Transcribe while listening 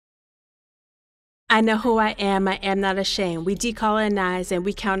I know who I am not ashamed. We decolonize and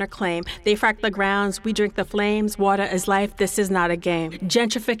we counterclaim. They frack the grounds, we drink the flames. Water is life, this is not a game.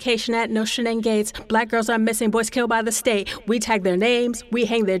 Gentrification at Notion and Gates. Black girls are missing, boys killed by the state. We tag their names, we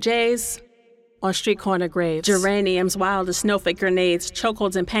hang their J's on street corner graves. Geraniums, wild as snowflake grenades,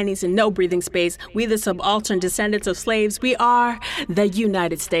 chokeholds and pennies in no breathing space. We the subaltern descendants of slaves. We are the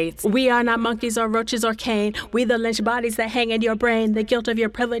United States. We are not monkeys or roaches or cane. We the lynch bodies that hang in your brain. The guilt of your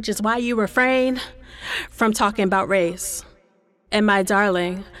privilege is why you refrain from talking about race. And my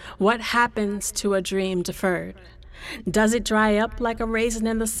darling, what happens to a dream deferred? Does it dry up like a raisin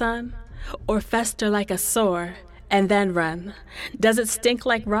in the sun? Or fester like a sore and then run? Does it stink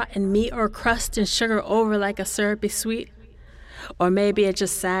like rotten meat or crust and sugar over like a syrupy sweet? Or maybe it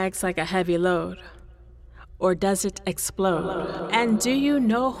just sags like a heavy load? Or does it explode? And do you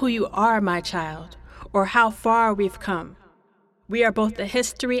know who you are, my child? Or how far we've come? We are both the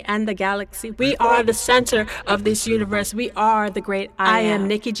history and the galaxy. We are the center of this universe. We are the great I am.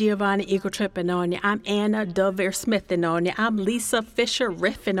 Nikki Giovanni Eagle tripping on you. I'm Anna Dover Smithing on you. I'm Lisa Fisher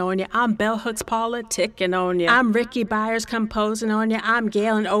riffing on you. I'm Bell Hooks politicking on you. I'm Ricky Byers composing on you. I'm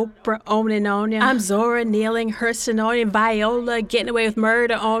Gail and Oprah owning on you. I'm Zora kneeling, Hurston on you. Viola getting away with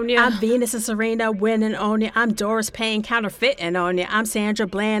murder on you. I'm Venus and Serena winning on you. I'm Doris Payne counterfeiting on you. I'm Sandra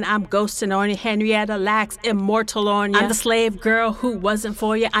Bland, I'm ghosting on you. Henrietta Lacks immortal on you. I'm the slave girl who wasn't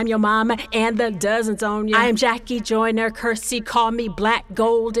for you. I'm your mama and the dozens on you. I'm Jackie Joyner Kersee. Call me black,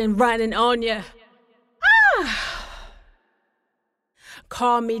 gold, and running on you.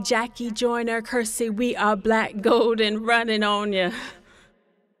 Call me Jackie Joyner Kersee. We are black, gold, and running on you.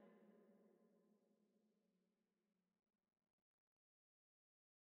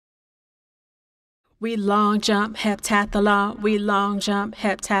 We long jump, heptathlon. We long jump,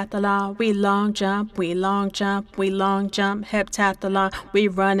 heptathlon. We long jump, we long jump, we long jump, heptathlon. We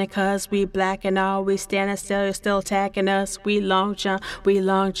running cause we black and all. We standing still, you're still attacking us. We long jump,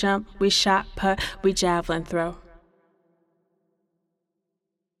 we shot put, we javelin throw.